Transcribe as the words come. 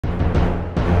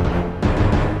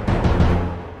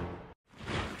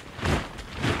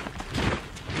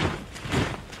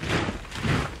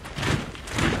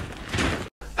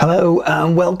Hello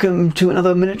and welcome to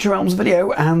another Miniature Realms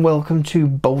video, and welcome to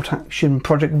Bolt Action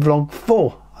Project Vlog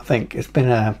 4. I think it's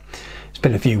been a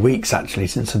few weeks actually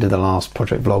since I did the last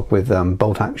project vlog with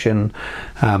Bolt Action.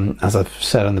 As I've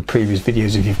said on the previous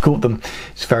videos, if you've caught them,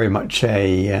 it's very much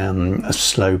a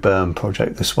slow burn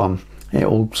project, this one. It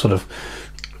all sort of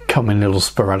come in little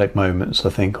sporadic moments. I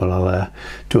think I'll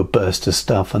do a burst of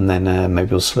stuff and then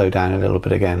maybe I'll slow down a little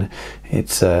bit again.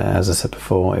 It's as I said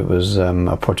before, it was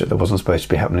a project that wasn't supposed to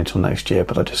be happening until next year,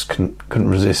 but I just couldn't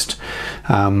resist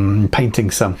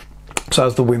painting some. So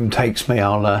as the whim takes me,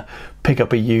 I'll pick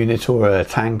up a unit or a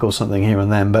tank or something here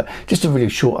and then, but just a really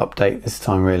short update this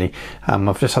time really.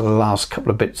 I've just had the last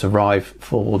couple of bits arrive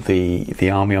for the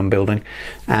army I'm building,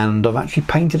 and I've actually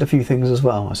painted a few things as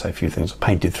well. I say a few things, I've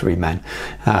painted 3 men,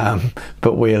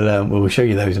 but we'll show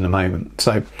you those in a moment.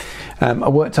 So I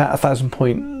worked out a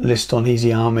 1,000-point list on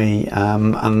Easy Army,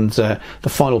 and the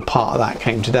final part of that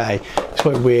came today. It's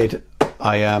quite weird.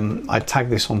 I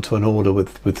tagged this onto an order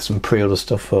with some pre-order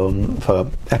stuff for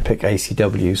Epic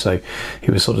ACW, so he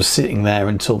was sort of sitting there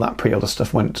until that pre-order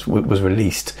stuff was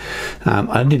released.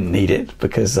 I didn't need it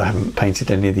because I haven't painted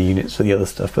any of the units for the other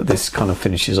stuff, but this kind of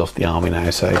finishes off the army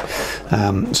now. So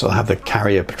so I have the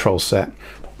carrier patrol set.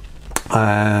 So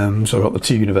I've got the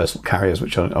 2 universal carriers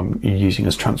which I'm using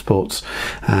as transports,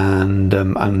 and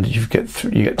you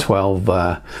get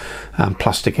 12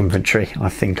 plastic infantry. I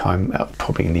think I'm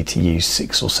probably need to use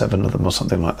 6 or 7 of them or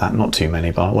something like that. Not too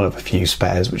many, but I will have a few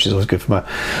spares, which is always good for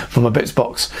my bits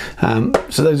box.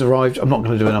 So those arrived. I'm not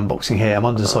going to do an unboxing here. I'm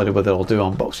undecided whether I'll do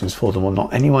unboxings for them or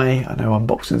not. Anyway, I know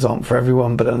unboxings aren't for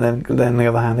everyone, but then on the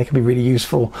other hand, they can be really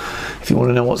useful if you want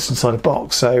to know what's inside a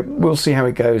box. So we'll see how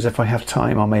it goes. If I have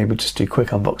time, I'll maybe just do quick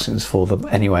unboxings for them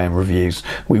anyway, and reviews.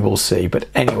 We will see. But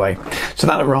anyway, so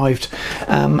that arrived,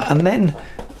 and then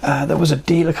there was a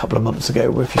deal a couple of months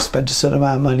ago where if you spent a certain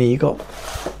amount of money, you got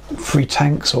free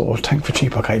tanks or a tank for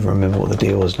cheap. I can't even remember what the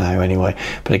deal was now anyway.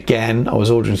 But again, I was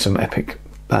ordering some Epic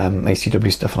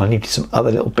ACW stuff, and I needed some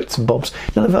other little bits and bobs.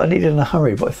 None of it I needed in a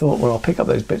hurry, but I thought, well, I'll pick up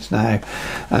those bits now.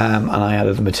 And I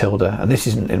added the Matilda, and this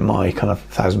isn't in my kind of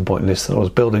 1,000-point list that I was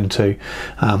building to,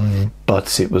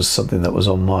 but it was something that was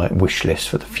on my wish list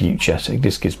for the future. So it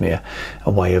just gives me a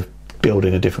way of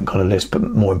building a different kind of list, but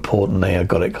more importantly, I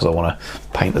got it because I want to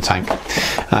paint the tank,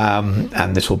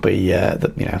 and this will be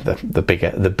the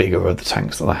bigger of the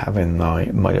tanks that I have in my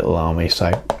little army.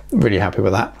 So really happy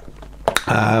with that.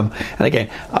 And again,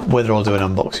 whether I'll do an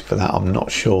unboxing for that, I'm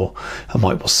not sure. I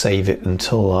might well save it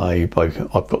until I've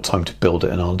got time to build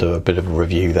it, and I'll do a bit of a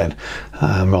review then,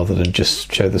 rather than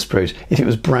just show the sprues. If it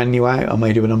was brand new out, I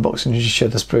may do an unboxing and just show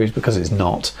the sprues. Because it's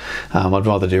not, I'd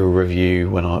rather do a review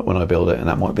when I build it, and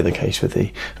that might be the case with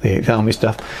the army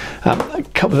stuff. A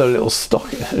couple of little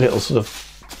sort of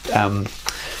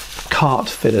cart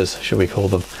fitters, shall we call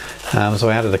them. So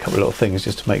I added a couple of little things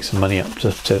just to make some money up to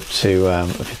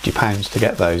 £50 to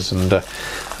get those, and I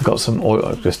got some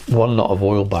oil, just one lot of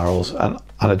oil barrels, and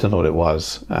I don't know what it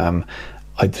was.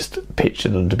 I just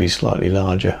pictured them to be slightly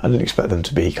larger. I didn't expect them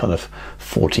to be kind of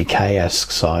 40k-esque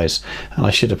size, and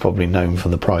I should have probably known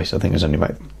from the price. I think it was only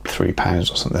about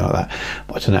 £3 or something like that.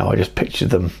 But I don't know, I just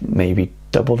pictured them maybe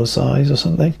double the size or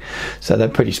something. So they're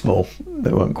pretty small.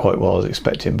 They weren't quite what I was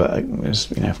expecting, but it was,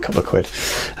 a couple of quid.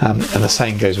 And the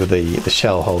same goes with the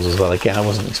shell holes as well. Again, I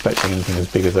wasn't expecting anything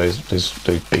as big as those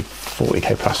big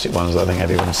 40k plastic ones that I think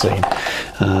everyone's seen.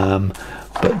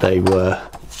 But they were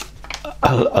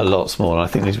a lot smaller. I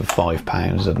think these were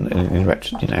 £5, and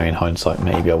in hindsight,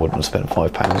 maybe I wouldn't have spent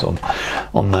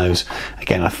 £5 on those.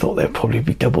 Again, I thought they'd probably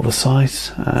be double the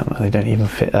size. They don't even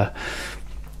fit a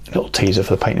little teaser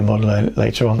for the painting model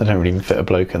later on. They don't really even fit a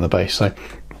bloke in the base, so a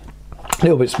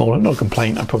little bit smaller. Not a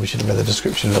complaint. I probably should have read the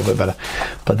description a little bit better,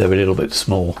 but they're a little bit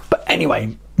small. But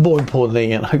anyway, more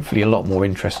importantly, and hopefully a lot more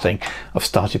interesting, I've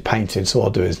started painting. So what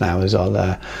I'll do is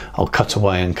I'll cut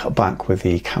away and cut back with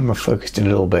the camera focused in a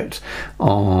little bit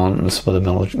on some of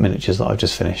the miniatures that I've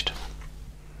just finished.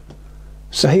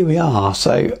 So here we are.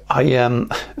 So I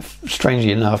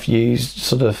strangely enough used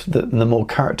sort of the more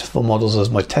characterful models as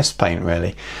my test paint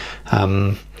really.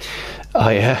 I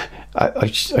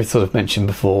sort of mentioned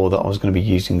before that I was going to be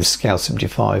using the Scale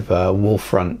 75 wall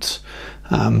front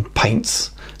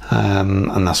paints,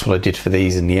 and that's what I did for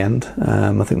these in the end.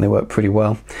 I think they work pretty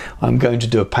well. I'm going to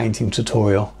do a painting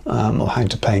tutorial of how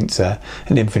to paint an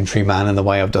infantryman and the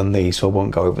way I've done these, so I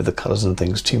won't go over the colours and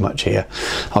things too much here.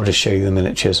 I'll just show you the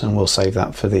miniatures, and we'll save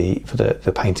that for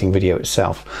the painting video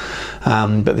itself.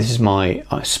 But this is my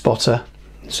spotter,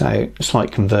 so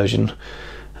slight conversion.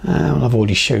 And I've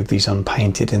already showed these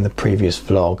unpainted in the previous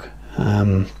vlog.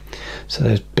 So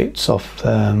there's bits off,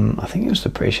 I think it was the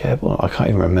British Airborne. I can't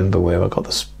even remember where I got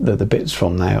the bits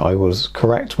from now. I was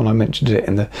correct when I mentioned it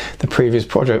in the previous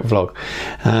project vlog.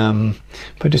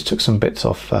 But I just took some bits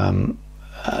off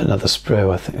another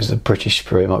sprue. I think it was the British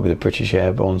sprue. It might be the British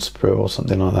Airborne sprue or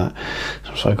something like that.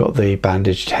 So I got the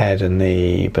bandaged head and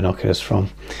the binoculars from.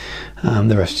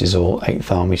 The rest is all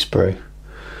 8th Army sprue.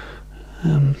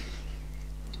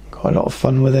 Quite a lot of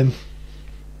fun with him.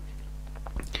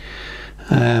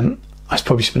 I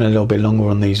probably spend a little bit longer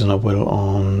on these than I will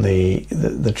on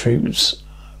the troops.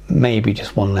 Maybe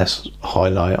just one less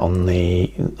highlight on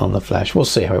the flesh. We'll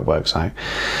see how it works out,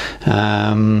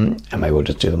 and maybe we'll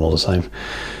just do them all the same.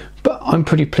 But I'm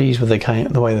pretty pleased with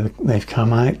the way they've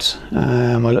come out.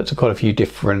 I looked at quite a few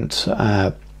different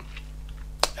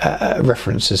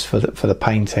references for the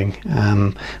painting.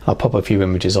 I'll pop a few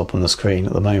images up on the screen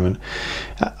at the moment.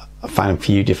 I found a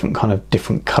few different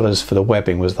colours for the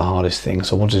webbing was the hardest thing,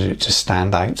 so I wanted it to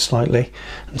stand out slightly.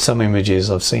 And some images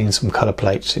I've seen some colour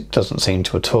plates, it doesn't seem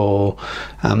to at all.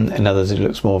 In others it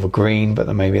looks more of a green, but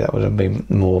then maybe that would have been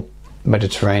more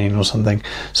Mediterranean or something.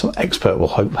 Some expert will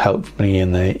help me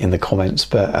in the comments,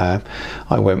 but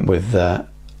I went with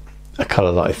a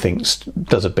colour that I think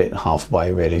does a bit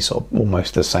halfway, really, sort of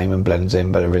almost the same and blends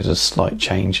in, but there is a slight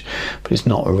change, but it's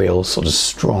not a real sort of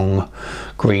strong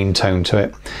green tone to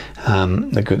it.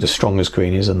 The strongest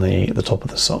green is on the top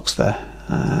of the socks there.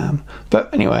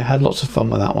 But anyway, I had lots of fun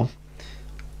with that one.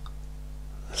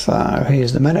 So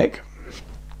here's the medic.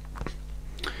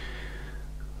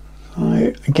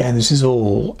 Again, this is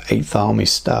all 8th Army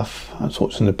stuff. I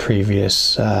talked in the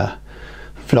previous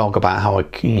vlog about how I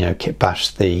kit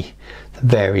bashed the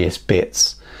various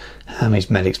bits. His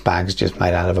medic's bag's just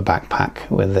made out of a backpack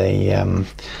with a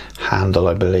handle,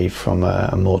 I believe, from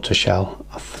a mortar shell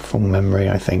from memory,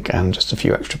 I think, and just a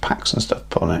few extra packs and stuff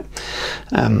put on it.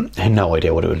 I had no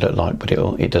idea what it would look like, but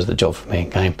it does the job for me in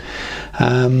game.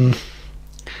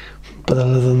 But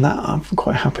other than that, I'm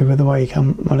quite happy with the way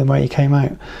he came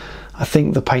out. I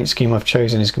think the paint scheme I've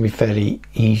chosen is going to be fairly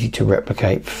easy to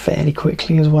replicate fairly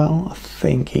quickly as well. I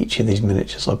think each of these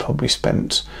miniatures I probably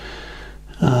spent,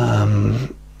 I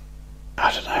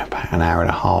don't know, about an hour and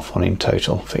a half on in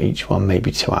total for each one,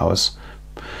 maybe 2 hours.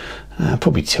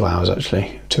 Probably 2 hours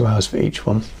actually, 2 hours for each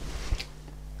one.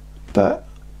 But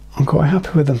I'm quite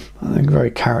happy with them. I think very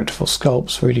characterful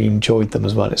sculpts, really enjoyed them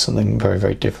as well. It's something very,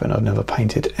 very different. I've never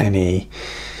painted any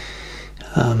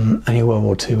World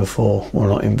War II before, or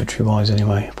not infantry wise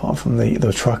anyway, apart from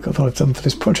the truck that I've done for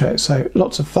this project. So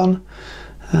lots of fun,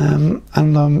 and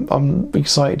I'm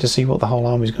excited to see what the whole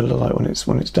army is going to look like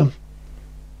when it's done.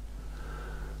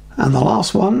 And the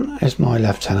last one is my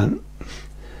lieutenant,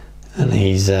 and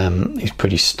he's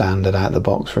pretty standard out the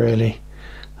box really.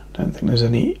 I don't think there's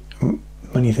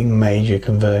anything major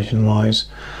conversion wise,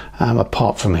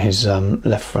 apart from his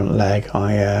left front leg.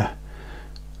 I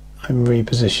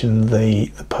repositioned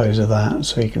the pose of that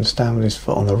so he can stand with his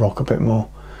foot on the rock a bit more.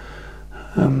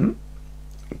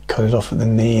 Cut it off at the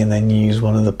knee and then use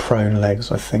one of the prone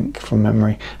legs, I think, from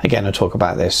memory. Again, I talk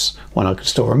about this when I can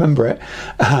still remember it,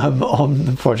 on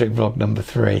the project vlog number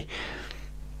 3.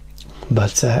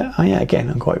 But yeah, again,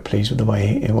 I'm quite pleased with the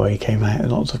way he came out.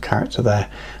 Lots of character there.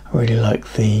 I really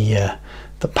like the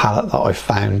palette that I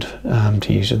found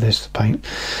to use with this paint,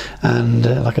 and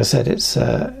like I said, it's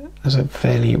a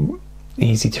fairly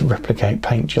easy to replicate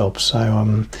paint job,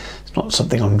 so it's not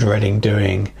something I'm dreading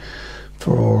doing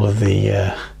for all of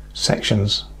the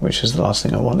sections, which is the last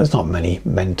thing I want. There's not many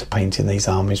men to paint in these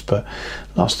armies, but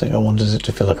last thing I want is it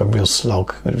to feel like a real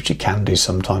slog, which it can do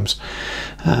sometimes.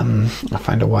 I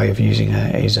found a way of using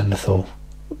a Zenithal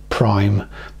prime,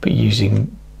 but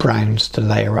using browns to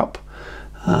layer up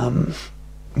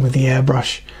with the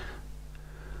airbrush,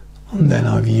 and then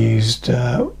I've used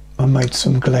I made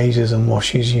some glazes and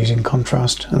washes using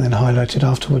contrast, and then highlighted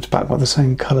afterwards back by the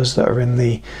same colours that are in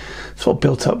the sort of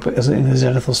built up as in the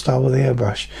Zenithal style with the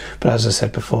airbrush. But as I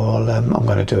said before, I'm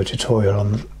going to do a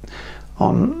tutorial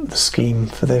on the scheme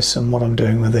for this and what I'm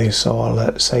doing with these, so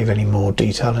I'll save any more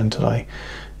detail until I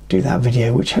do that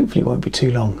video, which hopefully won't be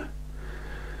too long.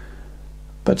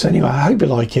 But anyway, I hope you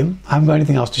like him. I haven't got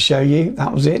anything else to show you.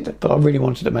 That was it. But I really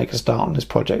wanted to make a start on this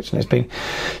project, and it's been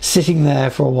sitting there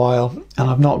for a while, and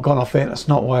I've not gone off it. That's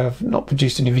not why I've not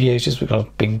produced any videos, just because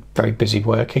I've been very busy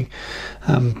working,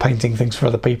 painting things for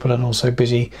other people, and also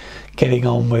busy getting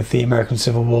on with the American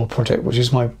Civil War project, which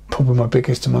is my probably my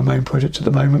biggest and my main project at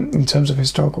the moment in terms of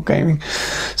historical gaming.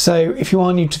 So if you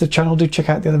are new to the channel, do check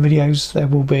out the other videos. There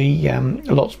will be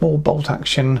lots more bolt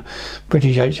action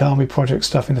British Army project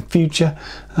stuff in the future,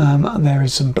 and there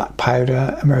is some Black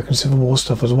Powder American Civil War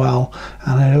stuff as well,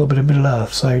 and a little bit of Middle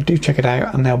Earth. So do check it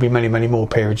out, and there'll be many more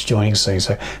periods joining soon.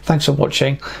 So thanks for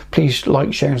watching. Please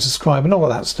like, share and subscribe and all of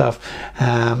that stuff,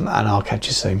 and I'll catch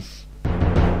you soon.